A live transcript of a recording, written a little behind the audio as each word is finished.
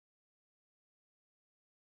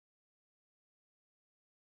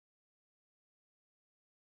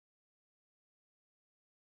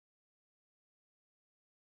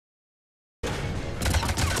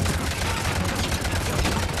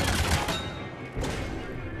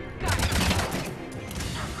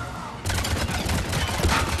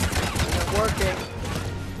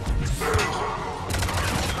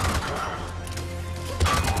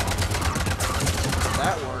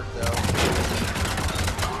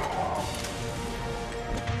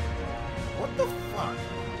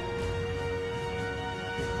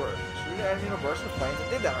Shoot an enemy in a burst of flames. I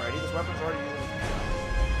did that already. This weapon's already using.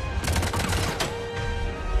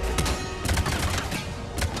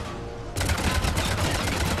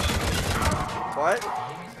 What?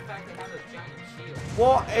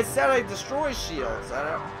 Well, it said I destroy shields. I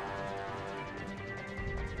don't.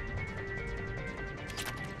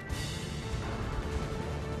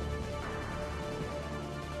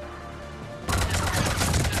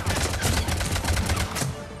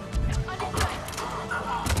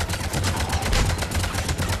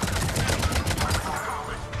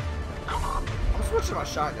 I'm switching my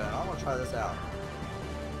shotgun. I want to try this out.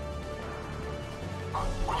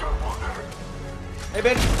 Hey,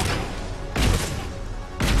 bitch!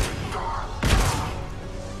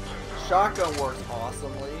 Shotgun works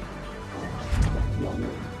awesomely.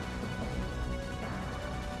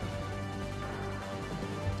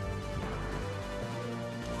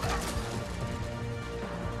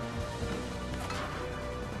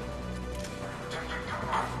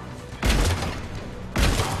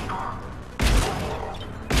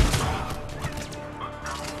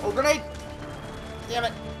 Oh, grenade! Damn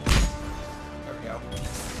it! There we go.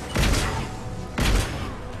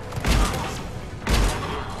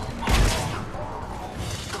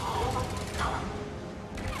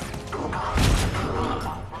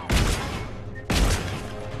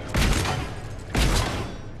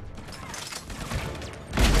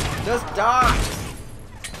 Just die!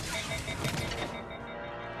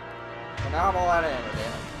 Well, now I'm all out of ammo, damn it.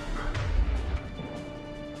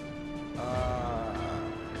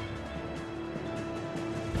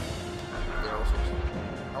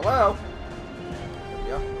 Hello? There we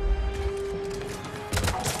go.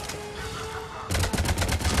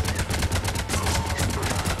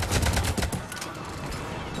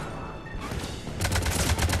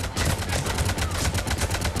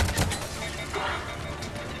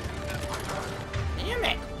 Damn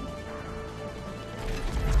it!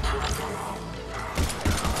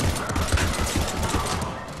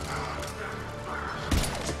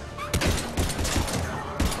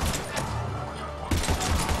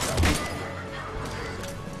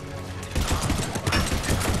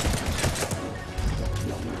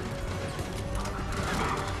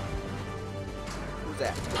 Who's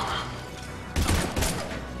that?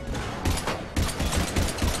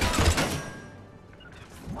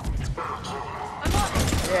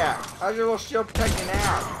 Yeah, how's your little shield protect you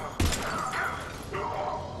now?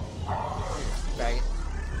 Bag it.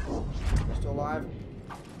 You still alive?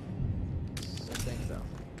 I think so.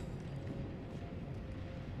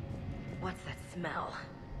 What's that smell?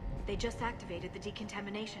 They just activated the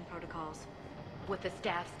decontamination protocols, with the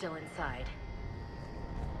staff still inside.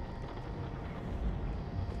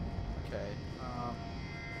 Okay,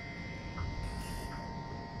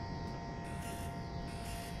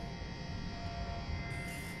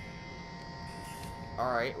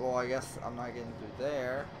 alright, well I guess I'm not getting through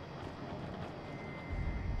there.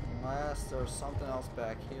 Unless there's something else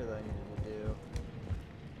back here that I needed to do.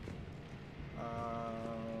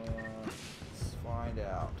 Let's find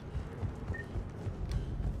out.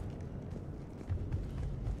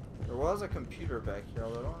 There was a computer back here,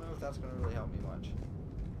 although I don't know if that's going to really help me much.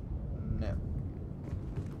 No.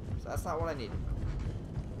 So that's not what I needed.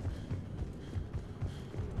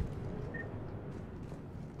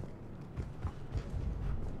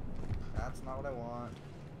 That's not what I want.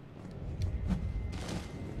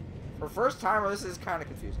 For first timer, this is kind of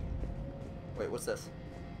confusing. Wait, what's this?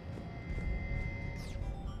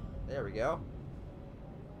 There we go.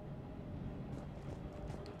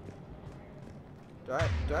 Do I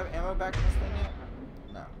have ammo back in this thing yet?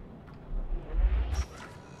 No.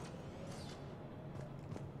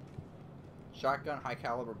 Shotgun, high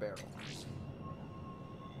caliber barrel.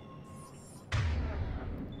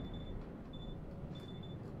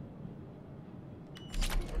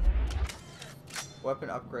 Weapon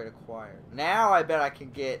upgrade acquired. Now I bet I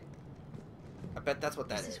can get... I bet that's what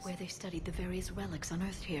that is. This is where they studied the various relics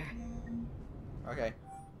unearthed here. Okay.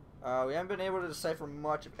 We haven't been able to decipher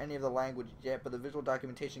much of any of the language yet, but the visual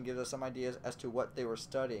documentation gives us some ideas as to what they were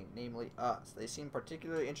studying, namely us. They seem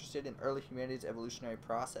particularly interested in early humanity's evolutionary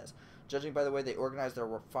process, judging by the way they organized their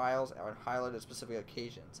files and highlighted specific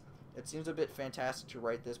occasions. It seems a bit fantastic to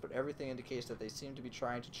write this, but everything indicates that they seem to be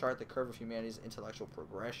trying to chart the curve of humanity's intellectual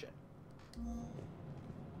progression.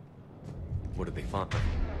 What did they find?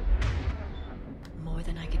 More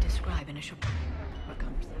than I could describe in a short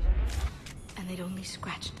conversation. And they'd only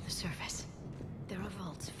scratched the surface. There are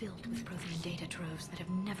vaults filled with protein data troves that have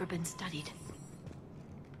never been studied.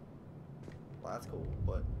 Well, that's cool,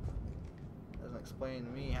 but it doesn't explain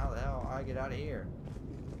to me how the hell I get out of here.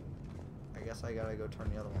 I guess I gotta go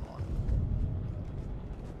turn the other one on.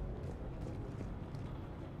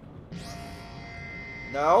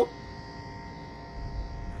 No.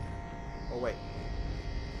 Oh, wait.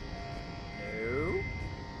 No.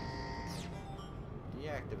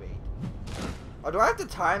 Deactivate. Oh, do I have to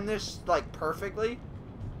time this, like, perfectly?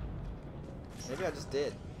 Maybe I just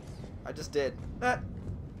did. I just did. I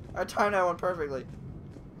timed that one perfectly.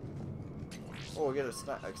 Oh, we get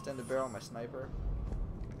a extended barrel on my sniper.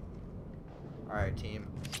 Alright, team.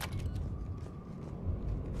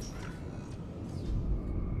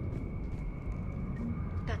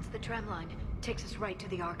 That's the tram line. Takes us right to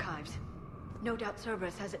the archives. No doubt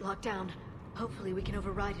Cerberus has it locked down. Hopefully we can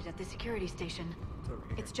override it at the security station. What's over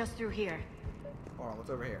here? It's just through here. Hold on, what's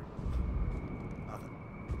over here? Nothing.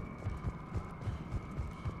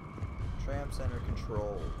 Tram center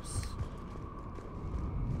controls.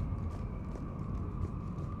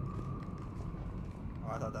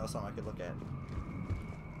 Oh, I thought that was something I could look at.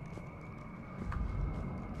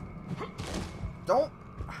 Don't.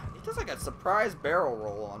 He does like a surprise barrel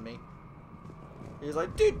roll on me. He's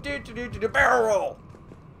like, do barrel roll.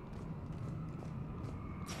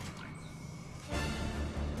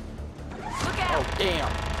 Look out! Oh damn!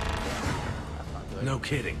 That's not good. No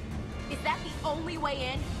kidding. Is that the only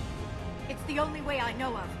way in? It's the only way I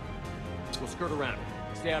know of. We'll skirt around it.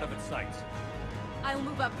 Stay out of its sights. I'll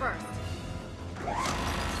move up first.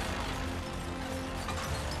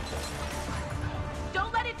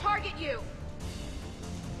 Don't let it target you!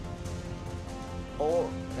 Oh,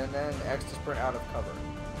 and then X to sprint out of cover.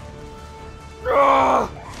 Ugh!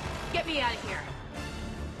 Get me out of here.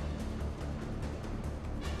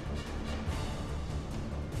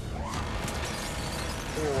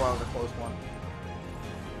 Oh, that was a close one.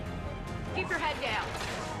 Keep your head down.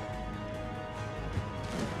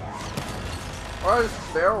 Or I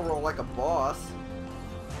just barrel roll like a boss.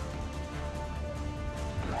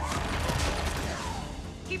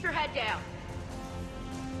 Keep your head down.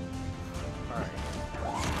 Alright.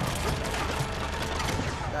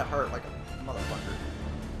 That hurt like a motherfucker.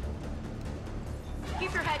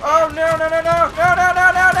 Keep your head Oh down. no no no no no no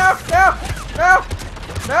no no no no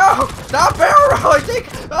no! Stop barrel rolling! Take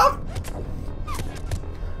up!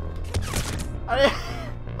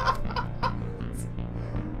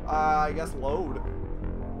 I guess load.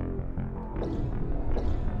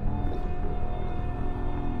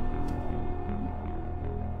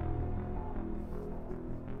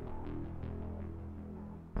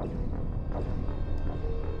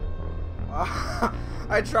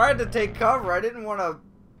 I tried to take cover. I didn't want to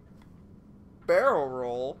barrel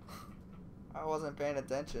roll. I wasn't paying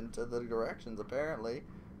attention to the directions, apparently.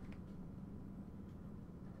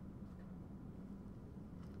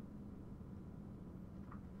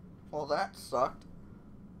 Well, that sucked.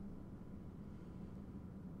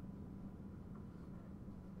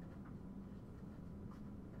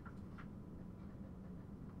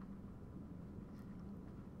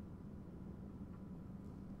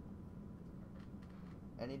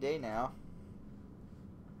 Any day now.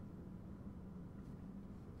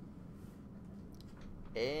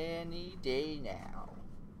 Any day now.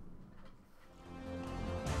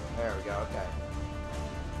 There we go, okay.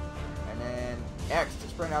 And then X to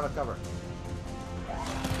sprint out of cover.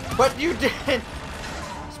 But you didn't!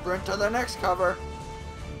 Sprint to the next cover.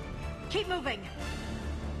 Keep moving.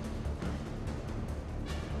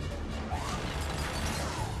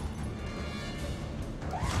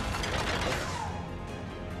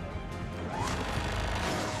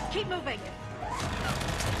 Keep moving.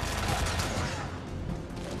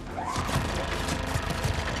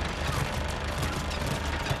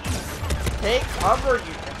 Take cover,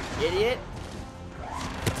 you idiot.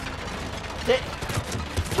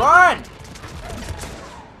 Run!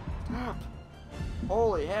 Stop.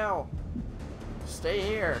 Holy hell. Stay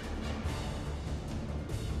here.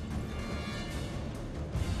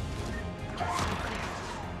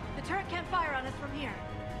 The turret can't fire on us from here.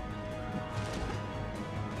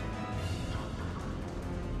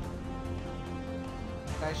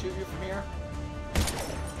 Can I shoot you from here?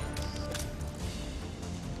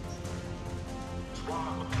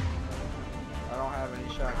 I don't have any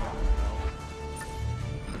shotgun.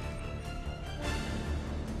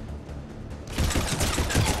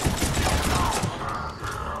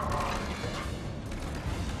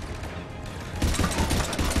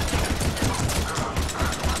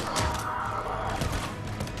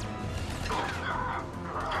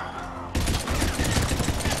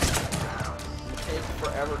 Take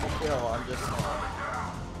forever to kill, I'm just saying.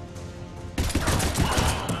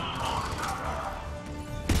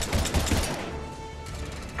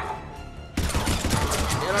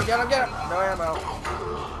 Get him! No ammo. I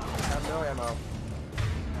have no ammo.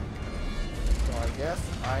 So I guess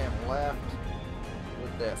I am left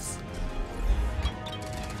with this.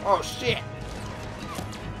 Oh shit!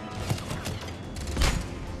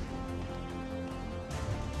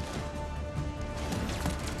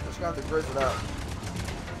 Just gonna have to grizz it up.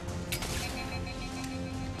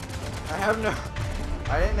 I have no...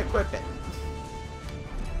 I didn't equip it.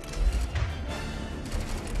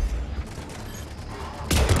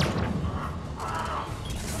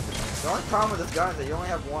 The only problem with this gun is that you only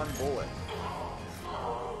have one bullet.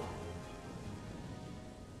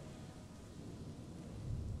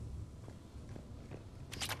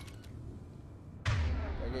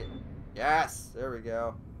 Okay. Yes! There we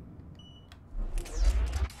go.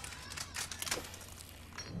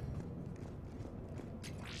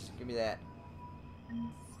 Just give me that.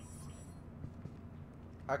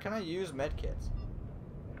 How can I use medkits?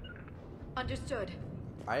 Understood.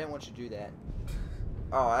 I didn't want you to do that.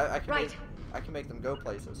 Oh, I can Right. I can make them go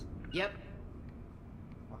places. Yep.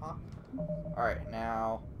 Uh-huh. Alright,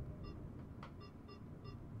 now...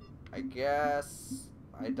 I guess...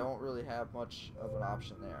 I don't really have much of an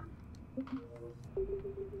option there.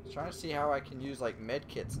 Trying to see how I can use, like, med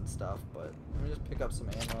kits and stuff, but... Let me just pick up some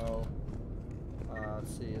ammo.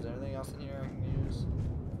 Let's see, is there anything else in here I can use?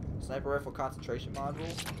 Sniper rifle concentration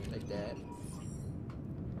module. Take that.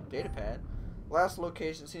 Datapad. Last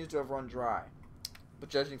location seems to have run dry. But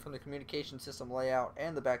judging from the communication system layout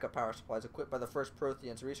and the backup power supplies equipped by the first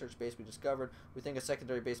Protheans research base we discovered, we think a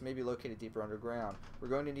secondary base may be located deeper underground. We're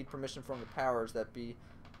going to need permission from the powers that be,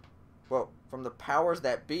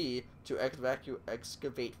 to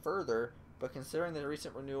excavate further, but considering the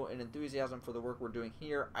recent renewal and enthusiasm for the work we're doing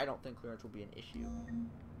here, I don't think clearance will be an issue.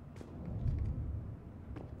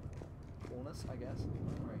 Coolness, I guess.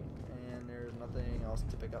 Alright, and there's nothing else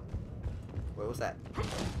to pick up. Wait, what's that?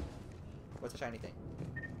 What's the shiny thing?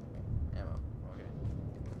 Ammo. Okay.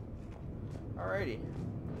 Alrighty.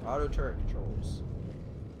 Auto turret controls.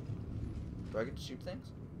 Do I get to shoot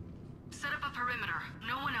things? Set up a perimeter.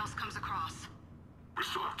 No one else comes across. We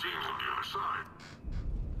still have teams on the other side.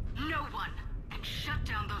 No one! And shut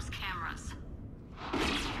down those cameras.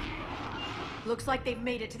 Looks like they've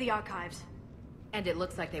made it to the archives. And it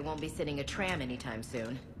looks like they won't be sending a tram anytime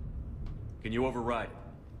soon. Can you override it?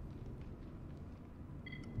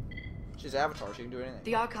 She's Avatar, she can do anything.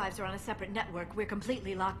 The archives are on a separate network. We're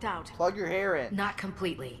completely locked out. Plug your hair in. Not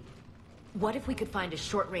completely. What if we could find a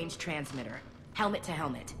short-range transmitter? Helmet to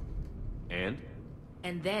helmet. And?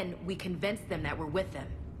 And then we convince them that we're with them.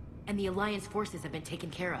 And the Alliance forces have been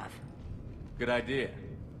taken care of. Good idea.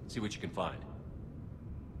 See what you can find.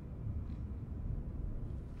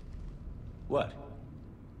 What?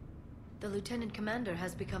 The Lieutenant Commander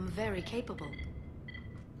has become very capable.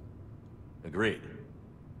 Agreed.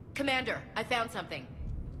 Commander, I found something.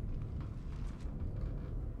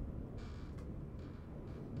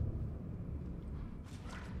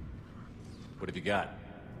 What have you got?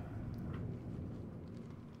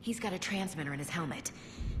 He's got a transmitter in his helmet.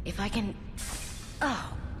 If I can...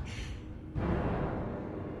 Oh.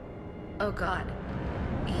 Oh god.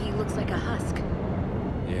 He looks like a husk.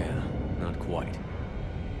 Yeah, not quite.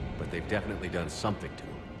 But they've definitely done something to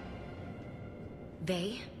him.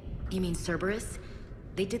 They? You mean Cerberus?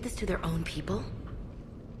 They did this to their own people?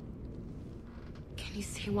 Can you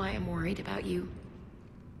see why I'm worried about you?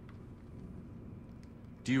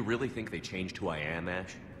 Do you really think they changed who I am,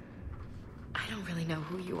 Ash? I don't really know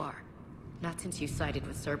who you are. Not since you sided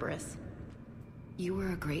with Cerberus. You were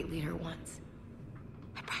a great leader once.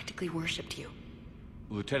 I practically worshipped you.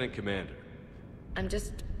 Lieutenant Commander. I'm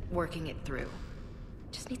just working it through.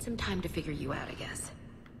 Just need some time to figure you out, I guess.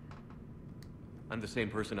 I'm the same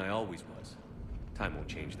person I always was. Time won't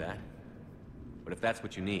change that. But if that's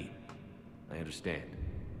what you need, I understand.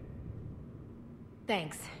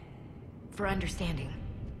 Thanks. For understanding.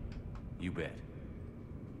 You bet.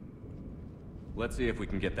 Let's see if we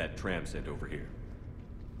can get that tram sent over here.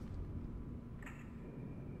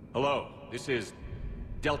 Hello, this is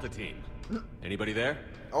Delta Team. Anybody there?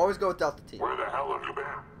 Always go with Delta Team. Where the hell have you been?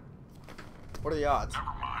 What are the odds? Never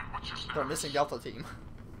mind, what's your They're status? missing Delta Team.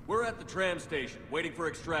 We're at the tram station, waiting for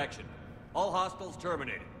extraction. All hostiles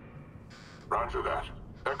terminated. Roger that.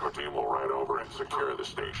 Echo Team will ride over and secure the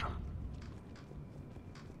station.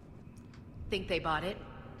 Think they bought it?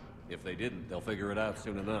 If they didn't, they'll figure it out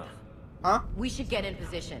soon enough. Huh? We should get in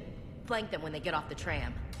position. Flank them when they get off the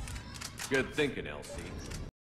tram. Good thinking, LC.